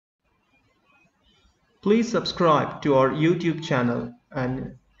Please subscribe to our YouTube channel and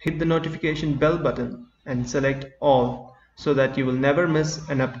hit the notification bell button and select all so that you will never miss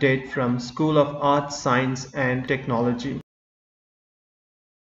an update from School of Arts, Science and Technology.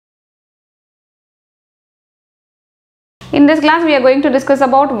 In this class we are going to discuss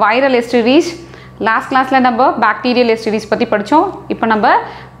about viral STDs. Last class la நம்ம bacterial STDs பத்தி படிச்சோம். இப்போ நம்ம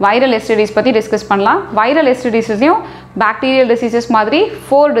viral STDs பத்தி discuss பண்ணலாம். Viral STDs லயும் bacterial diseases மாதிரி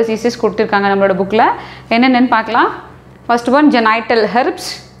 4 diseases கொடுத்திருக்காங்க நம்மளோட bookல. என்னென்னன்னு பார்க்கலாம். First one genital herpes,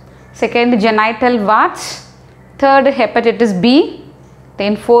 second genital warts, third hepatitis B,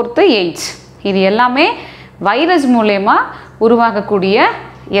 then fourth AIDS. இது எல்லாமே வைரஸ் மூலமா உருவாகக்கூடிய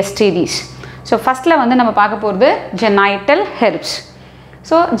STDs. So first la வந்து நம்ம பார்க்க போறது genital herpes.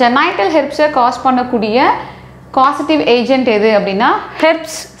 So genital herpes cause பண்ணக்கூடிய causative agent எது அப்படினா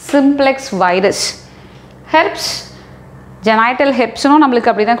herpes simplex virus. herpes genital herpes னு நமக்கு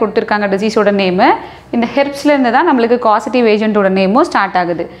அப்படி தான் கொடுத்திருக்காங்க disease ஓட நேம். இந்த herpes ல இருந்து தான் நமக்கு causative agent ஓட நேமும் ஸ்டார்ட்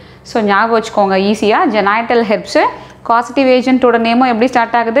ஆகுது. So ஞாபகம் வச்சுக்கோங்க ஈஸியா genital herpes causative agent ஓட நேமும் எப்படி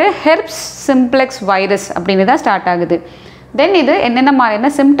ஸ்டார்ட் ஆகுது herpes simplex virus அப்படினு தான் ஸ்டார்ட் ஆகுது. Then இது என்னென்ன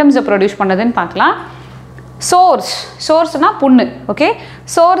மாதிரியான symptoms ப்ரொடியூஸ் பண்ணுதுன்னு பார்க்கலாம். Sores na புண்ணு. Okay,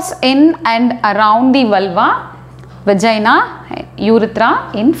 sores in and around the vulva, vagina, urethra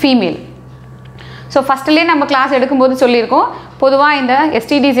in female. So firstly நம்ம கிளாஸ் எடுக்கும்போது சொல்லியிருக்கோம் பொதுவா இந்த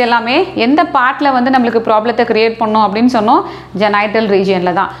STDs எல்லாமே எந்த பார்ட்ல வந்து நமக்கு ப்ராப்ளத்தை கிரியேட் பண்ணும் அப்படினு சொன்னோம் genital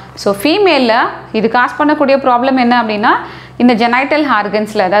regionல தான். So femaleல இது காஸ் பண்ணக்கூடிய ப்ராப்ளம் என்ன அப்படினா இந்த genital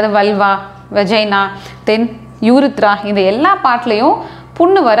organsல அதாவது vulva, vagina, then urethra இந்த எல்லா பார்ட்லயும்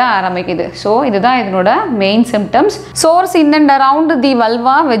புண்ணு வர ஆரம்பிக்குது. So இதுதான் இதனோட main symptoms. sores in and around the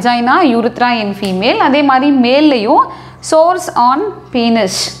vulva, vagina, urethra in female. அதே மாதிரி மேல்லையும் sores on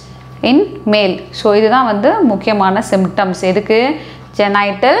penis in male. So இதுதான் வந்து முக்கியமான சிம்டம்ஸ் எதுக்கு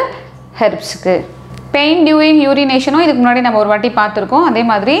genital herpesக்கு. pain during urination இதுக்கு முன்னாடி நம்ம ஒரு வாட்டி பார்த்திருக்கோம். அதே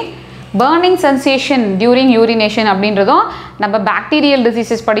மாதிரி burning sensation during urination அப்படின்றதும் நம்ம bacterial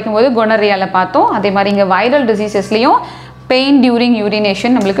diseases படிக்கும்போது gonorrheaல பார்த்தோம். அதே மாதிரி இங்க viral diseasesலயும் pain during urination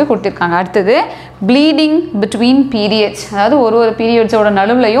நமக்கு கொடுத்திருக்காங்க. அடுத்து bleeding between periods அதாவது ஒரு periods ஓட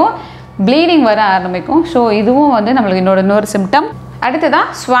நடுவுலயும் bleeding வர ஆரம்பிக்கும். ஸோ இதுவும் வந்து நமக்கு இன்னொரு சிம்டம். அடுத்ததா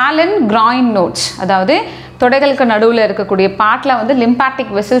swollen groin nodes அதாவது தொடைகளுக்கு நடுவில் இருக்கக்கூடிய பார்ட்ல வந்து lymphatic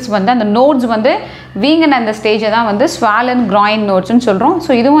vessels வந்து அந்த நோட்ஸ் வந்து வீங்கின அந்த ஸ்டேஜை தான் வந்து swollen groin nodesன்னு சொல்கிறோம்.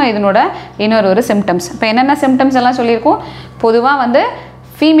 ஸோ இதுவும் இதனோட இன்னொரு சிம்டம்ஸ். இப்போ என்னென்ன சிம்டம்ஸ் எல்லாம் சொல்லியிருக்கோம் பொதுவாக வந்து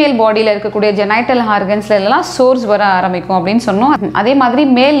ஃபீமேல் பாடியில் இருக்கக்கூடிய ஜெனைட்டல் ஆர்கன்ஸ்ல எல்லாம் சோர்ஸ் வர ஆரம்பிக்கும் அப்படின்னு சொன்னோம். அதே மாதிரி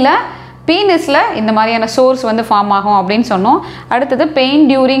மேலில் பீனிஸில் இந்த மாதிரியான சோர்ஸ் வந்து ஃபார்ம் ஆகும் அப்படின்னு சொன்னோம். அடுத்தது பெயின்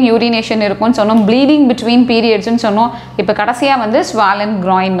டியூரிங் யூரினேஷன் இருக்கும்னு சொன்னோம். ப்ளீடிங் பிட்வீன் பீரியட்ஸ்ன்னு சொன்னோம். இப்போ கடைசியாக வந்து swollen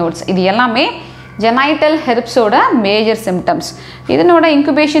groin nodes. இது எல்லாமே ஜெனைட்டல் ஹெர்ப்ஸோட மேஜர் சிம்டம்ஸ். இதனோட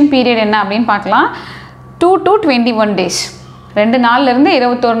இன்குபேஷன் பீரியட் என்ன அப்படின்னு பார்க்கலாம். 2 to 21 days 2 நாள்லேருந்து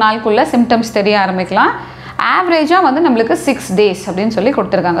 21 நாளுக்குள்ள சிம்டம்ஸ் தெரிய ஆரம்பிக்கலாம். ஆவரேஜாக வந்து நம்மளுக்கு 6 days அப்படின்னு சொல்லி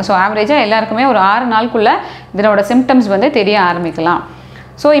கொடுத்துருக்காங்க. ஸோ ஆவரேஜாக எல்லாருக்குமே ஒரு 6 நாளுக்குள்ளே இதனோட சிம்டம்ஸ் வந்து தெரிய ஆரம்பிக்கலாம்.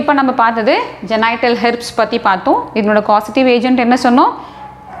 ஸோ இப்போ நம்ம பார்த்தது genital herpes பற்றி பார்த்தோம். இதனோட காசிட்டிவ் ஏஜென்ட் என்ன சொன்னோம்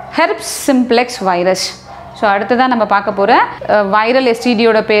herpes simplex virus. ஸோ அடுத்ததான் நம்ம பார்க்க போகிற வைரல்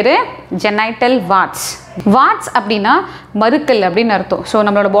STDயோட பேர் genital warts. வாட்ஸ் அப்படின்னா மருக்கள் அப்படின்னு அர்த்தம். ஸோ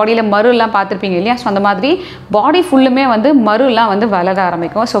நம்மளோட பாடியில் மருலாம் பார்த்துருப்பீங்க இல்லையா. ஸோ அந்த மாதிரி பாடி ஃபுல்லுமே வந்து மருலாம் வந்து வளர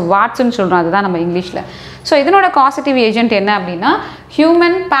ஆரம்பிக்கும். ஸோ வாட்ஸ்ன்னு சொல்கிறோம் அதுதான் நம்ம இங்கிலீஷில். ஸோ இதனோட காசிட்டிவ் ஏஜென்ட் என்ன அப்படின்னா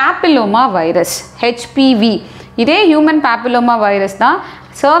ஹியூமன் பேப்பிலோமா வைரஸ் HPV. இதே ஹியூமன் பேப்பிலோமா வைரஸ் தான்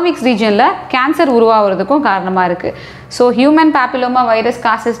சர்விக்ஸ் ரீஜனில் கேன்சர் உருவாகிறதுக்கும் காரணமாக இருக்குது. So human papilloma virus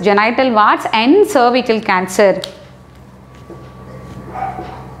causes genital warts and cervical cancer.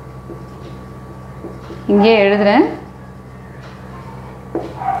 இங்கே எழுதுறேன்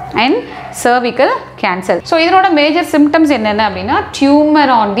and cervical cancer. ஸோ இதனோட மேஜர் சிம்டம்ஸ் என்னென்ன அப்படின்னா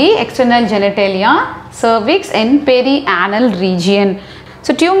tumour on the external ஜெனிட்டேலியா, cervix and perianal region.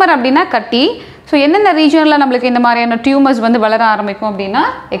 So tumour அப்படின்னா கட்டி. ஸோ எந்தெந்த ரீஜனில் நம்மளுக்கு இந்த மாதிரியான டியூமர்ஸ் வந்து வளர ஆரம்பிக்கும் அப்படின்னா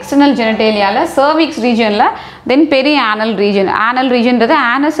எக்ஸ்டர்னல் ஜெனிட்டேலியாவில், சர்விக்ஸ் ரீஜனில், தென் பெரி ஆனல் ரீஜன். ஆனல் ரீஜன்றது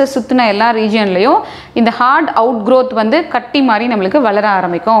ஆனஸை சுற்றின எல்லா ரீஜன்லையும் இந்த ஹார்ட் அவுட் க்ரோத் வந்து கட்டி மாதிரி நம்மளுக்கு வளர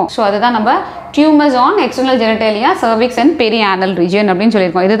ஆரம்பிக்கும். ஸோ அதுதான் நம்ம tumours on external ஜெனிட்டேலியா, cervix and peri ஆனல் region அப்படின்னு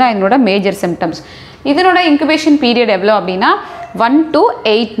சொல்லியிருக்கோம். இதுதான் இதனோட மேஜர் சிம்டம்ஸ். இதனோட இன்குபேஷன் பீரியட் எவ்வளோ அப்படின்னா 1 to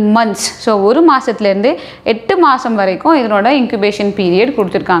 8 months. ஸோ ஒரு மாதத்துலேருந்து 8 மாதம் வரைக்கும் இதனோட இன்குபேஷன் பீரியட்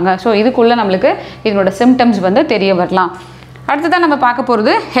கொடுத்துருக்காங்க. ஸோ இதுக்குள்ளே நம்மளுக்கு இதனோட சிம்டம்ஸ் வந்து தெரிய வரலாம். அடுத்ததான் நம்ம பார்க்க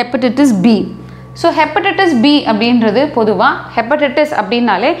போகிறது hepatitis B. So hepatitis B அப்படின்றது பொதுவாக ஹெப்படைட்டிஸ்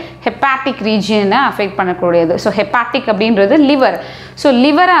அப்படின்னாலே ஹெப்பாட்டிக் ரீஜியனை அஃபெக்ட் பண்ணக்கூடியது. ஸோ ஹெப்பாட்டிக் அப்படின்றது லிவர். ஸோ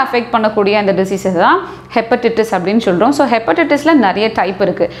லிவரை அஃபெக்ட் பண்ணக்கூடிய அந்த டிசீஸஸ் தான் ஹெப்படைட்டிஸ் அப்படின்னு சொல்கிறோம். ஸோ ஹெப்படைட்டிஸில் நிறைய டைப்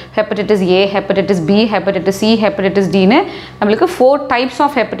இருக்குது. ஹெப்படைட்டிஸ் ஏ, hepatitis B, hepatitis C, hepatitis டின்னு நம்மளுக்கு 4 டைப்ஸ்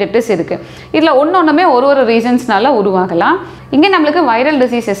ஆஃப் ஹெப்படைட்டிஸ் இருக்குது. இதில் ஒன்று ஒரு ரீசன்ஸ்னால உருவாகலாம். இங்கே நம்மளுக்கு வைரல்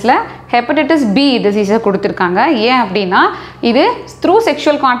டிசீசஸில் ஹெப்படைட்டிஸ் பி டிசீஸை கொடுத்துருக்காங்க. ஏன் அப்படின்னா இது த்ரூ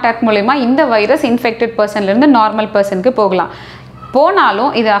செக்ஷுவல் கான்டாக்ட் மூலமா இந்த வைரஸ் இன்ஃபெக்டட் பர்சன்லேருந்து நார்மல் பர்சனுக்கு போகலாம்.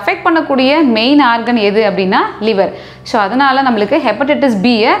 போனாலும் இது அஃபெக்ட் பண்ணக்கூடிய மெயின் ஆர்கன் எது அப்படின்னா லிவர். ஸோ அதனால் நம்மளுக்கு ஹெப்படைட்டிஸ்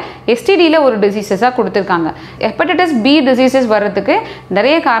பியை எஸ்டிடியில் ஒரு டிசீசஸாக கொடுத்துருக்காங்க. ஹெப்படைட்டிஸ் பி டிசீசஸ் வர்றதுக்கு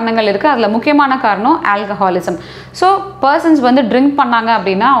நிறைய காரணங்கள் இருக்குது. அதில் முக்கியமான காரணம் ஆல்கஹாலிசம். ஸோ பர்சன்ஸ் வந்து ட்ரிங்க் பண்ணாங்க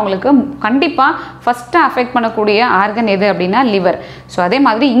அப்படின்னா அவங்களுக்கு கண்டிப்பாக ஃபஸ்ட்டு அஃபெக்ட் பண்ணக்கூடிய ஆர்கன் எது அப்படின்னா லிவர். ஸோ அதே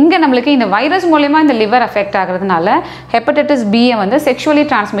மாதிரி இங்கே நம்மளுக்கு இந்த வைரஸ் மூலமா இந்த லிவர் அஃபெக்ட் ஆகிறதுனால ஹெப்படைட்டிஸ் பியை வந்து செக்ஷுவலி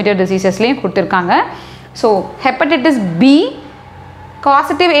டிரான்ஸ்மிட்டட் டிசீசஸ்லேயும் கொடுத்துருக்காங்க. So hepatitis B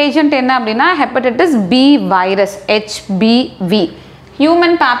causative agent என்ன அப்படின்னா hepatitis B virus HBV.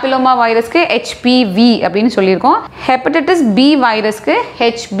 Human papilloma வைரஸ்க்கு HPV அப்படின்னு சொல்லியிருக்கோம். ஹெப்படைட்டிஸ் பி வைரஸ்க்கு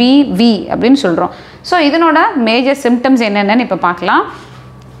HBV அப்படின்னு சொல்கிறோம். ஸோ இதனோட மேஜர் சிம்டம்ஸ் என்னென்னு இப்போ பார்க்கலாம்.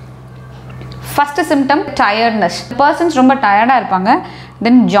 First symptom tiredness. பர்சன்ஸ் ரொம்ப டயர்டாக இருப்பாங்க.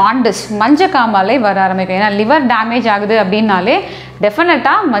 தென் ஜாண்டிஸ், மஞ்சக்காமாலை வர ஆரம்பிக்கும். ஏன்னா லிவர் டேமேஜ் ஆகுது அப்படின்னாலே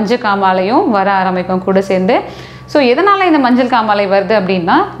டெஃபினட்டாக மஞ்சக்காமாலையும் வர ஆரம்பிக்கும் கூட சேர்ந்து. ஸோ எதனால் இந்த மஞ்சள் காமாலை வருது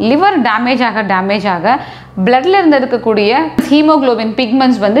அப்படின்னா லிவர் டேமேஜ் ஆக பிளட்ல இருந்து இருக்கக்கூடிய ஹீமோகுளோபின்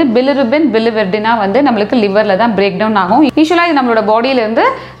பிக்மெண்ட்ஸ் வந்து பிலிருபின் வந்து நம்மளுக்கு லிவரில் தான் பிரேக் டவுன் ஆகும். யூஸ்வலாக இது நம்மளோட பாடியிலேருந்து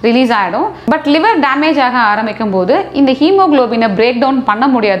ரிலீஸ் ஆகிடும். பட் லிவர் டேமேஜ் ஆக ஆரம்பிக்கும் போது இந்த ஹீமோகுளோபினை பிரேக் டவுன் பண்ண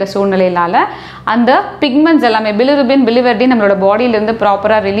முடியாத சூழ்நிலையினால அந்த பிக்மெண்ட்ஸ் எல்லாமே பிலிருபின் நம்மளோட பாடியிலேருந்து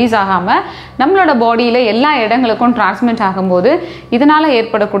ப்ராப்பராக ரிலீஸ் ஆகாமல் நம்மளோட பாடியில் எல்லா இடங்களுக்கும் டிரான்ஸ்மிட் ஆகும்போது இதனால்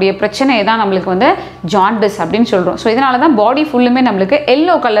ஏற்படக்கூடிய பிரச்சனையை தான் நம்மளுக்கு வந்து ஜாண்டிஸ் அப்படின்னு சொல்கிறோம். ஸோ இதனால தான் பாடி ஃபுல்லுமே நம்மளுக்கு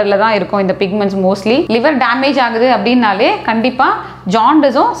எல்லோ கலரில் தான் இருக்கும் இந்த பிக்மெண்ட்ஸ். மோஸ்ட்லி லிவர் டேமேஜ் ஆகுது அப்படின்னாலே கண்டிப்பாக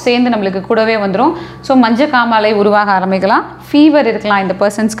ஜாண்டிஸும் சேர்ந்து நம்மளுக்கு கூடவே வந்துடும். ஸோ மஞ்சக்காமாலை உருவாக ஆரம்பிக்கலாம். ஃபீவர் இருக்கலாம் இந்த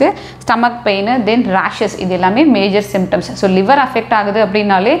பர்சன்ஸ்க்கு, ஸ்டமக் பெயின், தென் ரேஷஸ், இது எல்லாமே major symptoms. So liver affect ஆகுது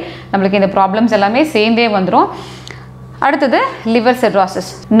அப்படின்னாலே நம்மளுக்கு இந்த ப்ராப்ளம்ஸ் எல்லாமே சேர்ந்தே வந்துடும். அடுத்தது லிவர் சிரோசிஸ்.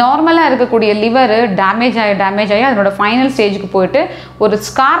 நார்மலாக இருக்கக்கூடிய லிவர் டேமேஜ் ஆகி அதனோட ஃபைனல் ஸ்டேஜுக்கு போயிட்டு ஒரு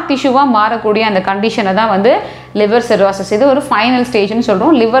ஸ்கார் டிஷ்யூவாக மாறக்கூடிய அந்த கண்டிஷனை தான் வந்து லிவர் சிரோசிஸ். இது ஒரு ஃபைனல் ஸ்டேஜ்னு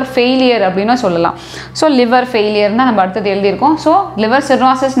சொல்கிறோம். லிவர் ஃபெயிலியர் அப்படின்னு சொல்லலாம். ஸோ லிவர் ஃபெயிலியர்னு நம்ம அடுத்தது எழுதியிருக்கோம். ஸோ லிவர்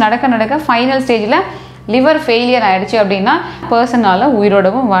சிரோசிஸ் நடக்க ஃபைனல் ஸ்டேஜில் லிவர் ஃபெயிலியர் ஆகிடுச்சு அப்படின்னா பர்சனால்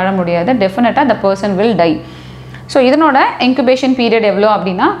உயிரோடவும் வாழ முடியாது. டெஃபினட்டாக the person will tie. So இதனோட இன்குபேஷன் பீரியட் எவ்வளோ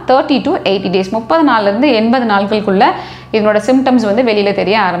அப்படின்னா 30 to 80 days, 30 நாள்லேருந்து 80 நாட்களுக்குள்ள இதனோட சிம்டம்ஸ் வந்து வெளியில்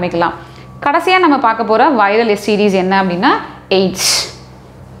தெரிய ஆரம்பிக்கலாம். கடைசியாக நம்ம பார்க்க போகிற வைரல் STDs என்ன அப்படின்னா எய்ட்ஸ்.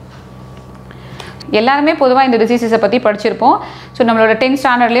 எல்லாருமே பொதுவாக இந்த டிசீஸஸை பற்றி படிச்சிருப்போம். ஸோ நம்மளோட 10th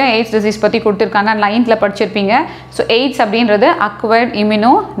ஸ்டாண்டர்ட்லேயும் எய்ட்ஸ் டிசீஸ் பற்றி கொடுத்துருக்காங்க, 9th படிச்சிருப்பீங்க. ஸோ எய்ட்ஸ் அப்படின்றது அக்வயர்ட்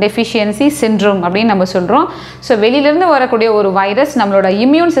இம்யூனோ டெஃபிஷியன்சி சிண்ட்ரோம் அப்படின்னு நம்ம சொல்கிறோம். ஸோ வெளியிலேருந்து வரக்கூடிய ஒரு வைரஸ் நம்மளோட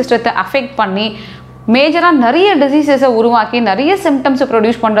இம்யூன் சிஸ்டத்தை அஃபெக்ட் பண்ணி மேஜராக நிறைய டிசீசஸை உருவாக்கி நிறைய சிம்டம்ஸை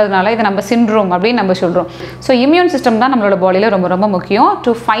ப்ரொடியூஸ் பண்ணுறதுனால இதை நம்ம சிண்ட்ரோம் அப்படின்னு நம்ம சொல்கிறோம். ஸோ இம்யூன் சிஸ்டம் தான் நம்மளோட பாடியில் ரொம்ப முக்கியம்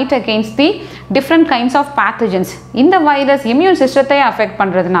to fight against the different kinds of pathogens. இந்த வைரஸ் இம்யூன் சிஸ்டத்தை அஃபெக்ட்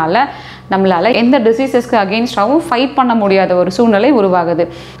பண்ணுறதுனால நம்மளால் எந்த டிசீசஸ்க்கு அகெயின்ஸ்டாகவும் ஃபைட் பண்ண முடியாத ஒரு சூழ்நிலை உருவாகுது.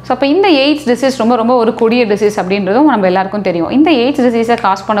 ஸோ அப்போ இந்த எய்ட்ஸ் டிசீஸ் ரொம்ப ஒரு கொடிய டிசீஸ் அப்படின்றதும் நம்ம எல்லாருக்கும் தெரியும். இந்த எய்ட்ஸ் டிசீஸை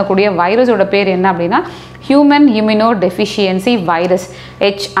காஸ் பண்ணக்கூடிய வைரஸோட பேர் என்ன அப்படின்னா human immuno deficiency virus,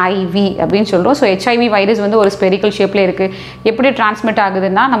 HIV அப்படின்னு சொல்கிறோம். ஸோ HIV வைரஸ் வந்து ஒரு ஸ்பெரிக்கல் ஷேப்பில் இருக்குது. எப்படி டிரான்ஸ்மிட்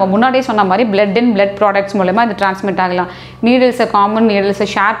ஆகுதுன்னா நம்ம முன்னாடியே சொன்ன மாதிரி பிளட் அண்ட் பிளட் ப்ராடக்ட்ஸ் மூலமா இது டிரான்ஸ்மிட் ஆகலாம். காமன் நீடில்ஸை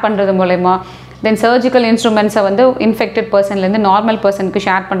ஷேர் பண்ணுறது மூலமா, தென் சர்ஜிக்கல் இன்ஸ்ட்ருமெண்ட்ஸை வந்து இன்ஃபெக்டட் பர்சன்லேருந்து நார்மல் பர்சனுக்கு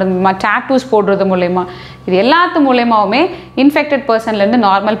ஷேர் பண்ணுறது மூலமா, டேட்டூஸ் போடுறது மூலமா, இது எல்லாத்து மூலமாவுமே இன்ஃபெக்டட் பர்சன்லேருந்து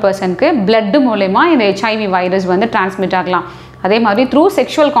நார்மல் பர்சனுக்கு பிளட் மூலமா இந்த HIV வைரஸ் வந்து டிரான்ஸ்மிட் ஆகலாம். அதே மாதிரி த்ரூ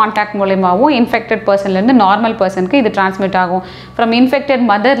செக்ஷுவல் கான்டாக்ட் மூலமாகவும் இன்ஃபெக்டட் பர்சன்லேருந்து நார்மல் பர்சனுக்கு இது டிரான்ஸ்மிட் ஆகும். ஃப்ரம் இன்ஃபெக்டட்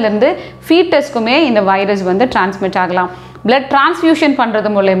மதர்லேருந்து ஃபீட்டஸ்க்குமே இந்த வைரஸ் வந்து டிரான்ஸ்மிட் ஆகலாம். பிளட் டிரான்ஸ்ஃபியூஷன் பண்ணுறது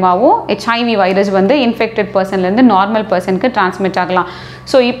மூலமாகவும் HIV வைரஸ் வந்து இன்ஃபெக்டட் பர்சன்லேருந்து நார்மல் பர்சனுக்கு டிரான்ஸ்மிட் ஆகலாம்.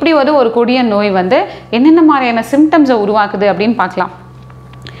 ஸோ இப்படி ஒரு கொடிய நோய் வந்து என்னென்ன மாதிரியான சிம்டம்ஸை உருவாக்குது அப்படின்னு பார்க்கலாம்.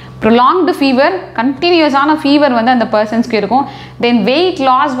 ப்ரொலாங்டு ஃபீவர், கண்டினியூஸான ஃபீவர் வந்து அந்த பர்சன்ஸ்க்கு இருக்கும். தென் வெயிட்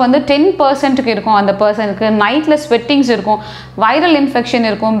லாஸ் வந்து 10% இருக்கும் அந்த பர்சனுக்கு. நைட்டில் ஸ்வெட்டிங்ஸ் இருக்கும், வைரல் இன்ஃபெக்ஷன்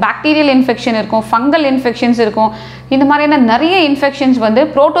இருக்கும், பாக்டீரியல் இன்ஃபெக்ஷன் இருக்கும், ஃபங்கல் இன்ஃபெக்ஷன்ஸ் இருக்கும். இந்த மாதிரியான நிறைய இன்ஃபெக்ஷன்ஸ் வந்து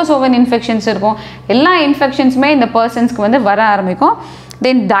புரோட்டோசோவன் இன்ஃபெக்ஷன்ஸ் இருக்கும். எல்லா இன்ஃபெக்ஷன்ஸுமே இந்த பர்சன்ஸ்க்கு வந்து வர ஆரம்பிக்கும்.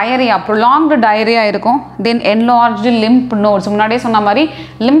 தென் டயரியா, ப்ரொலாங்டு டயரியா இருக்கும். தென் என்லார்ஜ்டு லிம்ப் நோட்ஸ், முன்னாடியே சொன்ன மாதிரி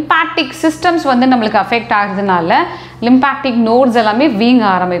லிம்பாட்டிக் சிஸ்டம்ஸ் வந்து நம்மளுக்கு அஃபெக்ட் ஆகுறதுனால லிம்பாட்டிக் நோட்ஸ் எல்லாமே வீங்க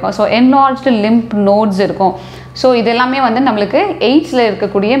ஆரம்பிக்கும். ஸோ என்லார்ஜ்டு லிம்ப் நோட்ஸ் இருக்கும். ஸோ இது எல்லாமே வந்து நம்மளுக்கு எய்ட்ஸில்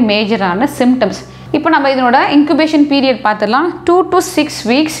இருக்கக்கூடிய மேஜரான சிம்டம்ஸ். இப்போ நம்ம இதனோட இன்குபேஷன் பீரியட் பார்த்துடலாம். 2 to 6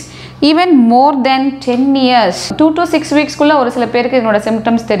 weeks. Even more then 10 years 2 to 6 வீக்ஸ்க்குள்ளே ஒரு சில பேருக்கு இதனோட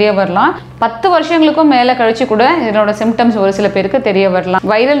சிம்டம்ஸ் தெரிய வரலாம். 10 வருஷங்களுக்கும் மேலே கழிச்சு கூட இதனோட சிம்டம்ஸ் ஒரு சில பேருக்கு தெரிய வரலாம்.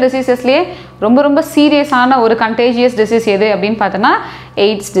 வைரல் டிசீசஸ்லேயே ரொம்ப ரொம்ப சீரியஸான ஒரு கண்டேஜியஸ் டிசீஸ் எது அப்படின்னு பார்த்தோன்னா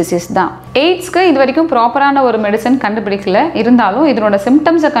எய்ட்ஸ் டிசீஸ் தான். எய்ட்ஸ்க்கு இது வரைக்கும் ப்ராப்பரான ஒரு மெடிசன் கண்டுபிடிக்கல. இருந்தாலும் இதனோட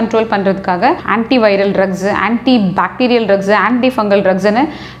சிம்டம்ஸை கண்ட்ரோல் பண்ணுறதுக்காக anti viral drugs, anti bacterial drugs, anti fungal ட்ரக்ஸ்னு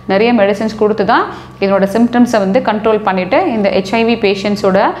நிறைய மெடிசன்ஸ் கொடுத்து தான் இதனோட சிம்டம்ஸை வந்து கண்ட்ரோல் பண்ணிவிட்டு இந்த ஹெச்ஐவி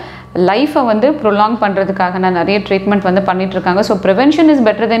பேஷண்ட்ஸோட லைஃப்பை வந்து ப்ரொலாங் பண்ணுறதுக்காக நான் நிறைய ட்ரீட்மெண்ட் வந்து பண்ணிகிட்ருக்காங்க. So prevention is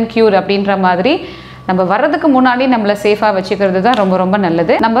better then cure அப்படின்ற மாதிரி நம்ம வர்றதுக்கு முன்னாடி நம்மளை சேஃபாக வச்சுக்கிறது தான் ரொம்ப ரொம்ப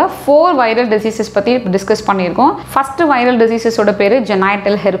நல்லது. நம்ம 4 வைரல் டிசீசஸ் பற்றி டிஸ்கஸ் பண்ணியிருக்கோம். ஃபர்ஸ்ட் வைரல் டிசீசஸோட பேர்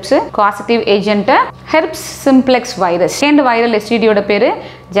genital herbs, causative agent herbs simplex virus. Second viral எஸ்டிடியோட பேர்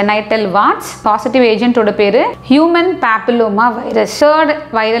ஜெனைட்டல் வார்ட்ஸ், பாசிட்டிவ் ஏஜென்ட்டோட பேர் human papilloma virus. Third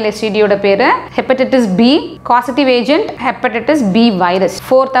viral எஸ்டிடியோட பேர் hepatitis B, causative agent hepatitis B virus.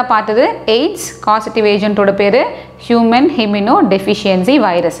 ஃபோர்த்தாக பார்த்தது எய்ட்ஸ், காசிட்டிவ் ஏஜென்ட்டோட பேர் human immuno deficiency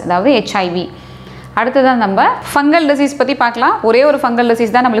virus, அதாவது HIV. அடுத்ததான் நம்ம fungal disease பற்றி பார்க்கலாம். ஒரே ஒரு ஃபங்கல்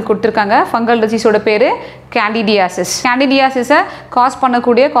டிசீஸ் தான் நம்மளுக்கு கொடுத்துருக்காங்க. ஃபங்கல் டிசீஸோட பேர் கேண்டிடியாசிஸ். கேண்டிடியாசிஸை காஸ்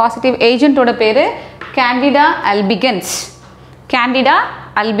பண்ணக்கூடிய காசிட்டிவ் ஏஜென்ட்டோட பேர் கேண்டிடா அல்பிகன்ஸ். கேண்டிடா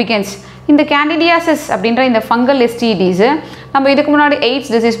அல்பிகன்ஸ். இந்த கேண்டிடியாசிஸ் அப்படின்ற இந்த ஃபங்கல் எஸ்டிடிஸ் நம்ம இதுக்கு முன்னாடி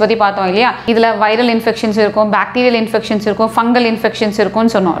எய்ட்ஸ் டிசீஸ் பற்றி பார்த்தோம் இல்லையா? இதில் வைரல் இன்ஃபெக்ஷன்ஸ் இருக்கும், பாக்டீரியல் இன்ஃபெக்ஷன்ஸ் இருக்கும், ஃபங்கல் இன்ஃபெக்ஷன்ஸ்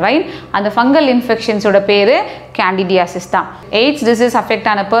இருக்கும்னு சொன்னோம், ரைட்? அந்த ஃபங்கல் இன்ஃபெக்ஷன்ஸோட பேர் கேண்டிடியாசிஸ் தான். எய்ட்ஸ் டிசீஸ் அஃபெக்ட்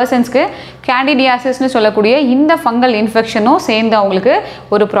ஆன பர்சன்ஸ்க்கு கேண்டிடியாசிஸ்னு சொல்லக்கூடிய இந்த ஃபங்கல் இன்ஃபெக்ஷனும் சேர்ந்து அவங்களுக்கு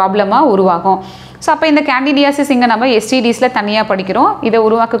ஒரு ப்ராப்ளமாக உருவாகும். ஸோ அப்போ இந்த கேண்டிடியாசிஸ் இங்கே நம்ம எஸ்டிடிஸில் தனியாக படிக்கிறோம். இதை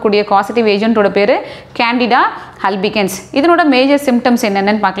உருவாக்கக்கூடிய காசிட்டிவ் ஏஜென்ட்டோட பேர் கேண்டிடா அல்பிகன்ஸ். இதனோட மேஜர் சிம்டம்ஸ்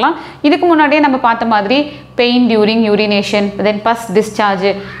என்னென்னு பார்க்கலாம். இதுக்கு முன்னாடியே நம்ம பார்த்த மாதிரி பெயின் டியூரிங் யூரினேஷன், தென் பஸ் டிஸ்சார்ஜ்,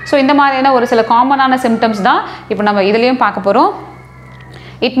 ஸோ இந்த மாதிரியான ஒரு சில காமனான சிம்டம்ஸ் தான் இப்போ நம்ம இதுலேயும் பார்க்க போகிறோம்.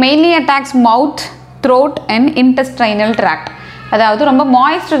 It mainly attacks mouth, throat and intestinal tract. அதாவது ரொம்ப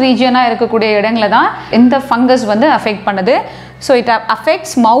மாய்ஸ்ட் ரீஜியனாக இருக்கக்கூடிய இடங்களை தான் இந்த ஃபங்கஸ் வந்து அஃபெக்ட் பண்ணுது. So it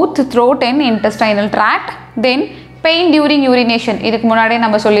affects mouth, throat and intestinal tract. Then pain during urination. இதுக்கு முன்னாடியே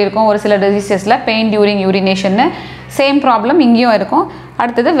நம்ம சொல்லியிருக்கோம் ஒரு சில டிசீசஸில் பெயின் டியூரிங் யூரினேஷன்னு சேம் ப்ராப்ளம் இங்கேயும் இருக்கும்.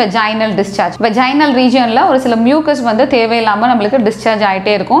 அடுத்தது வெஜைனல் டிஸ்சார்ஜ். வெஜைனல் ரீஜனில் ஒரு சில மியூக்கஸ் வந்து தேவையில்லாமல் நம்மளுக்கு டிஸ்சார்ஜ்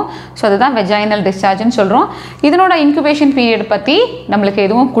ஆகிட்டே இருக்கும். ஸோ அதுதான் வெஜைனல் டிஸ்சார்ஜ்னு சொல்கிறோம். இதனோட இன்குபேஷன் பீரியட் பற்றி நம்மளுக்கு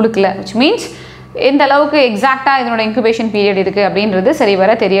எதுவும் கொடுக்கல, விச் மீன்ஸ் எந்த அளவுக்கு எக்ஸாக்டாக இதனோட இன்குபேஷன் பீரியட் இருக்குது அப்படின்றது சரி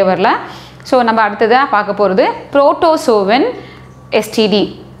வர தெரிய வரல. ஸோ நம்ம அடுத்ததாக பார்க்க போகிறது புரோட்டோசோவன் எஸ்டிடி.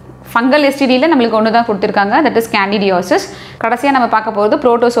 ஃபங்கல் எஸ்டிடியில் நம்மளுக்கு ஒன்று தான் கொடுத்துருக்காங்க, தட் இஸ் கேண்டிடியாசிஸ். கடைசியாக நம்ம பார்க்க போகிறது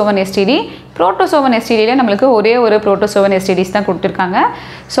புரோட்டோசோவன் எஸ்டிடி. புரோட்டோசோவன் எஸ்டிடியில் நம்மளுக்கு ஒரே ஒரு புரோட்டோசோவன் எஸ்டிடிஸ் தான் கொடுத்துருக்காங்க.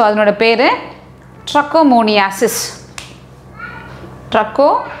 ஸோ அதனோட பேர் ட்ரக்கோமோனியாசிஸ்.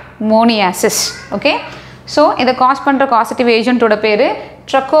 ட்ரக்கோமோனியாசிஸ். ஓகே. ஸோ இதை காஸ் பண்ணுற காசிட்டிவ் ஏஜென்ட்டோட பேர்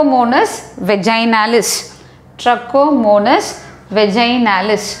ட்ரக்கோமோனஸ் வெஜைனாலிஸ். ட்ரக்கோமோனஸ்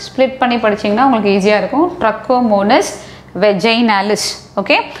வெஜைனாலிஸ். ஸ்ப்ளிட் பண்ணி படிச்சிங்கன்னா உங்களுக்கு ஈஸியாக இருக்கும். ட்ரக்கோமோனஸ் வெஜைனாலிஸ்.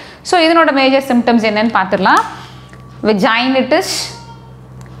 ஓகே. ஸோ இதனோட மேஜர் சிம்டம்ஸ் என்னன்னு பார்த்துடலாம். வெஜைனிட்டிஸ்,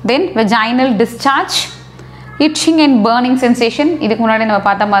 தென் vaginal discharge, இட்சிங் and burning sensation. இதுக்கு முன்னாடி நம்ம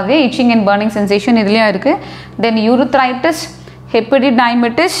பார்த்த மாதிரி இட்சிங் அண்ட் பர்னிங் சென்சேஷன் இதுலேயும் இருக்குது. தென் யூரித்ரைட்டிஸ்,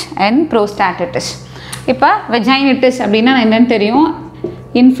 ஹெப்படிடைமிட்டிஸ் அண்ட் ப்ரோஸ்டாட்டிட்டிஸ். இப்போ வெஜைனிட்டிஸ் அப்படின்னா என்னன்னு தெரியும்.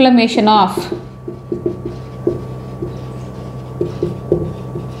 Inflammation of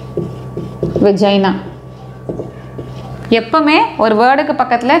vagina. எப்பவுமே ஒரு வேர்டுக்கு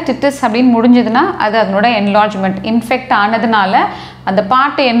பக்கத்தில் டிட்டிஸ் அப்படின்னு முடிஞ்சதுன்னா அது அதனோட என்லார்ஜ்மெண்ட். இன்ஃபெக்ட் ஆனதுனால அந்த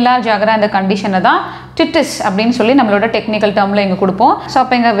பார்ட்டு என்லார்ஜ் ஆகிற அந்த கண்டிஷனை தான் டிட்டிஸ் அப்படின்னு சொல்லி நம்மளோட டெக்னிக்கல் டேர்மில் இங்கே கொடுப்போம். ஸோ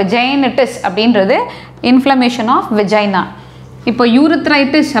அப்போ இங்கே வெஜைனிட்டிஸ் அப்படின்றது இன்ஃப்ளமேஷன் ஆஃப் வெஜைனா. இப்போ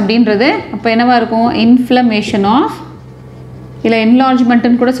யூரித்ரைட்டிஸ் அப்படின்றது அப்போ என்னவா இருக்கும்? இன்ஃப்ளமேஷன் ஆஃப், இல்லை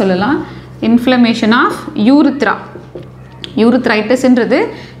என்லார்ஜ்மெண்ட்டுன்னு கூட சொல்லலாம், inflammation of urethra. யூரித்ரைட்டிஸ்ன்றது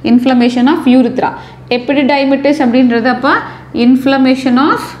inflammation of urethra. எபிடிடைமிட்டிஸ் அப்படின்றது அப்போ இன்ஃப்ளமேஷன்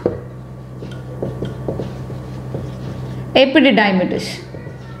ஆஃப் எபிடிடைமிட்டிஸ்.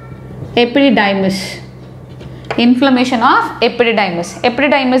 எபிடிடைமிஸ், inflammation of எபிடிடைமிஸ்.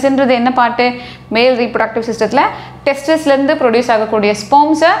 எபிடிடைமிஸ்ன்றது என்ன பார்ட்டு? மேல் ரீப்ரொடக்டிவ் சிஸ்டத்தில் டெஸ்டஸ்லேருந்து ப்ரொடியூஸ் ஆகக்கூடிய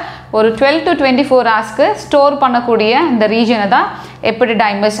ஸ்போம்ஸை ஒரு 12 to 24 ஹவர்ஸ்க்கு ஸ்டோர் பண்ணக்கூடிய இந்த ரீஜனை தான்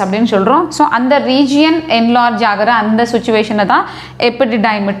எபிடிடைமிஸ் அப்படின்னு சொல்கிறோம். ஸோ அந்த ரீஜியன் என்லார்ஜ் ஆகிற அந்த சுச்சுவேஷனை தான்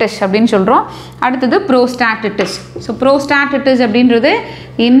எபிடிடைமிட்டிஸ் அப்படின்னு சொல்கிறோம். அடுத்தது ப்ரோஸ்டாட்டிட்டிஸ். ஸோ ப்ரோஸ்டாட்டிட்டிஸ் அப்படின்றது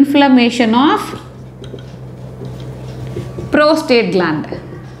inflammation of prostate gland.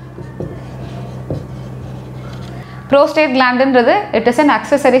 Prostate gland என்றது it is an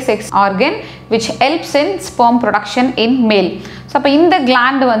accessory sex organ which helps in sperm production in male. So அப்போ இந்த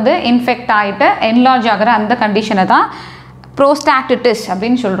gland வந்து இன்ஃபெக்ட் ஆகிட்டு என்லார்ஜ் ஆகிற அந்த கண்டிஷனை தான் ப்ரோஸ்டாட்டிட்டிஸ்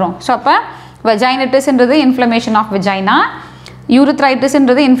அப்படின்னு சொல்கிறோம். ஸோ அப்போ வெஜைனிட்டிஸ்ன்றது inflammation of vagina,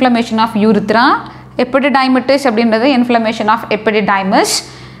 யூரித்ரைட்டிஸ்ன்றது inflammation of urethra, எபிடிடைமட்டிஸ் அப்படின்றது inflammation of எபிடிடைமஸ்,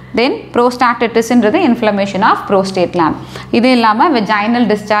 then ப்ரோஸ்டாட்டிட்டிஸ்ன்றது inflammation of prostate gland. இது இல்லாமல் வெஜைனல்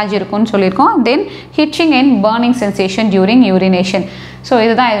டிஸ்சார்ஜ் இருக்குன்னு சொல்லியிருக்கோம். தென் ஹிட்சிங் and burning sensation during urination. So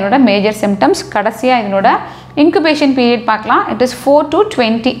இதுதான் இதனோட மேஜர் சிம்டம்ஸ். கடைசியாக இதனோட இன்குபேஷன் பீரியட் பார்க்கலாம். It is 4 to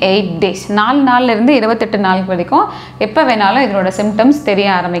 28 days. 4 நாள்லேருந்து 28 நாள் வரைக்கும் எப்போ வேணாலும் இதனோட சிம்டம்ஸ் தெரிய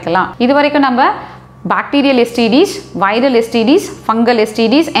ஆரம்பிக்கலாம். இது வரைக்கும் நம்ம bacterial STDs, viral STDs, fungal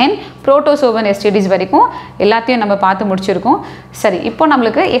STDs and protozoan STDs வரைக்கும் எல்லாத்தையும் நம்ம பார்த்து முடிச்சிருக்கோம். சரி, இப்போ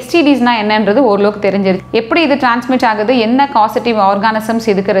நம்மளுக்கு STDஸ்னா என்னன்றது ஓரளவுக்கு தெரிஞ்சிருக்கு. எப்படி இது டிரான்ஸ்மிட் ஆகுது, என்ன காசட்டிவ் ஆர்கானிசம்ஸ்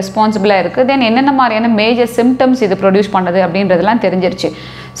இதுக்கு ரெஸ்பான்சிபிளாக இருக்குது, தென் என்னென்ன மாதிரியான மேஜர் சிம்டம்ஸ் இது ப்ரொடியூஸ் பண்ணுறது அப்படின்றதெல்லாம் தெரிஞ்சிருச்சு.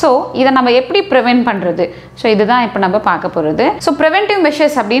 ஸோ இதை நம்ம எப்படி ப்ரிவென்ட் பண்ணுறது, ஸோ இதுதான் இப்போ நம்ம பார்க்க போகிறது. ஸோ ப்ரிவென்டிவ்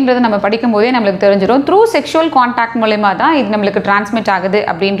மெஷர்ஸ் அப்படின்றது நம்ம படிக்கும் போதே நம்மளுக்கு தெரிஞ்சிடும். த்ரூ செக்ஷுவல் கான்டாக்ட் மூலமா தான் இது நம்மளுக்கு டிரான்ஸ்மிட் ஆகுது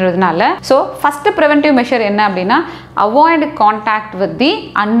அப்படின்றதுனால ஸோ ஃபஸ்ட்டு ப்ரிவென்டிவ் மெஷர் என்ன அப்படின்னா avoid contact with the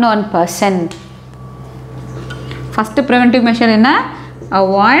unknown person. First preventive measure என்ன?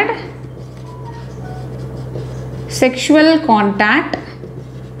 Avoid sexual contact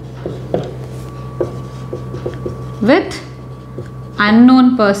with unknown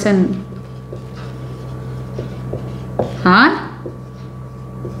person or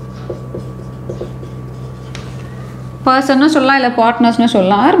person சொல்லலாம், இல்லை பார்ட்னர்ஸ்னு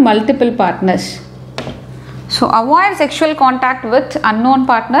சொல்லலாம், or multiple partners. So avoid sexual contact with unknown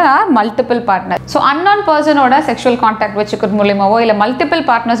partner or multiple partners. So unknown person ஓட sexual contact வச்சுக்கிறது மூலமாவோ இல்லை multiple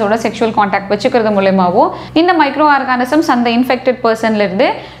partners ஓட sexual contact வச்சுக்கிறது மூலமாவோ இந்த மைக்ரோ ஆர்கானிசம்ஸ் அந்த இன்ஃபெக்டட் பர்சன்லேருந்து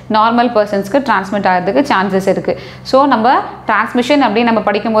நார்மல் பர்சன்ஸ்க்கு டிரான்ஸ்மிட் ஆகிறதுக்கு சான்சஸ் இருக்குது. ஸோ நம்ம டிரான்ஸ்மிஷன் அப்படின்னு நம்ம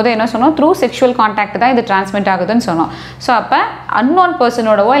படிக்கும்போது என்ன சொன்னோம்? த்ரூ செக்ஷுவல் கான்டாக்ட் தான் இது டிரான்ஸ்மிட் ஆகுதுன்னு சொன்னோம். ஸோ அப்போ அன்னோன்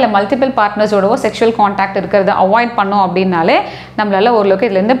பர்சனோடவோ இல்லை மல்டிபிள் பார்ட்னர்ஸோடவோ செக்ஷுவல் கான்டாக்ட் இருக்கிறத அவாய்ட் பண்ணோம் அப்படின்னாலே நம்மளால ஓரளவுக்கு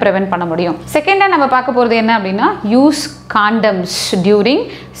இதுலேருந்து ப்ரிவென்ட் பண்ண முடியும். செகண்டாக நம்ம பார்க்க போகிறது என்ன அப்படின்னா use condoms during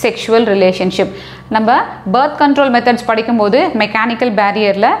sexual relationship. நம்ம பர்த் கண்ட்ரோல் மெத்தட்ஸ் படிக்கும்போது மெக்கானிக்கல்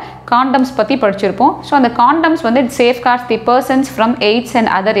பேரியரில் காண்டம்ஸ் பற்றி படிச்சிருப்போம். ஸோ அந்த காண்டம்ஸ் வந்து it safeguards the persons from AIDS and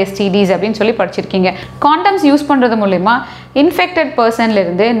other STDs அப்படின்னு சொல்லி படிச்சிருக்கீங்க. காண்டம்ஸ் யூஸ் பண்ணுறது மூலிமா இன்ஃபெக்டட்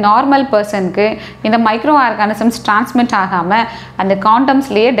பர்சன்லேருந்து நார்மல் பர்சனுக்கு இந்த மைக்ரோ ஆர்கானிசம்ஸ் டிரான்ஸ்மிட் ஆகாமல் அந்த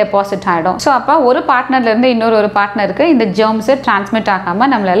காண்டம்ஸ்லேயே டெபாசிட் ஆகிடும். ஸோ அப்போ ஒரு பார்ட்னர்லேருந்து இன்னொரு பார்ட்னருக்கு இந்த ஜெர்ம்ஸை டிரான்ஸ்மிட்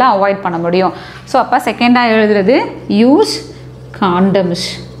ஆகாமல் நம்மளால அவாய்ட் பண்ண முடியும். ஸோ அப்போ செகண்டாக எழுதுறது use condoms.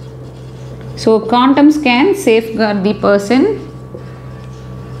 So condoms can safeguard the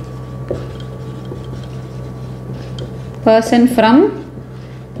person from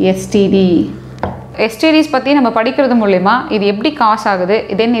STD. STDs பற்றி நம்ம படிக்கிறது மூலமா இது எப்படி காஸ் ஆகுது,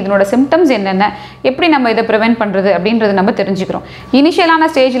 தென் இதனோட சிம்டம்ஸ் என்னென்ன, எப்படி நம்ம இதை ப்ரிவென்ட் பண்ணுறது அப்படின்றது நம்ம தெரிஞ்சுக்கிறோம். இனிஷியலான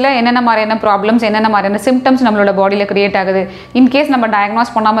ஸ்டேஜில் என்னென்ன மாதிரியான ப்ராப்ளம்ஸ், என்னென்ன மாதிரியான சிம்டம்ஸ் நம்மளோட பாடியில் க்ரியேட் ஆகுது, இன்கேஸ் நம்ம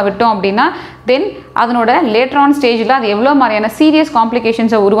டயக்னாஸ் பண்ணாமல் விட்டோம் அப்படின்னா தென் அதனோட லேட்டர் ஆன் ஸ்டேஜில் அது எவ்வளோ மாதிரியான சீரியஸ்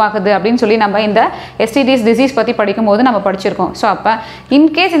காம்ப்ளிகேஷன்ஸை உருவாக்குது அப்படின்னு சொல்லி நம்ம இந்த STDs டிசீஸ் பற்றி படிக்கும் போது நம்ம படிச்சிருக்கோம். ஸோ அப்போ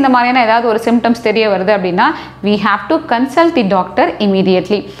இன்கேஸ் இந்த மாதிரியான ஏதாவது ஒரு சிம்டம்ஸ் தெரிய வருது அப்படின்னா we have to consult the doctor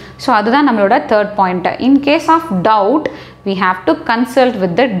immediately. So அதுதான் நம்மளோட third point. In case of doubt we have to consult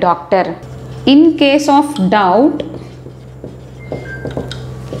with the doctor. In case of doubt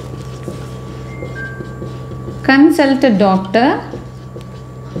consult a doctor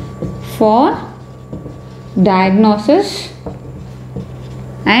for diagnosis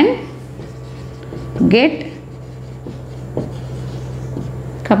and get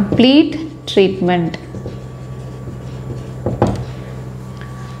complete treatment.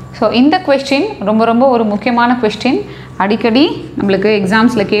 So இந்த question ரொம்ப ஒரு முக்கியமான question. அடிக்கடி நம்மளுக்கு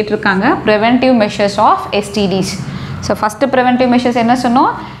எக்ஸாம்ஸில் கேட்டிருக்காங்க preventive measures of STDs. So first preventive measures என்ன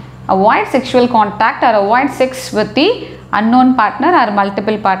சொன்னோம்? Avoid sexual contact R avoid sex with the unknown partner or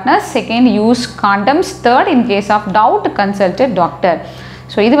multiple partners. Second, use condoms. Third, in case of doubt, consult a doctor.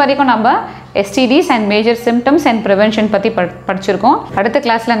 So இது வரைக்கும் நம்ம STDs and major symptoms and prevention பற்றி படிச்சிருக்கோம். அடுத்த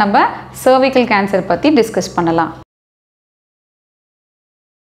கிளாஸில் நம்ம cervical cancer பற்றி discuss பண்ணலாம்.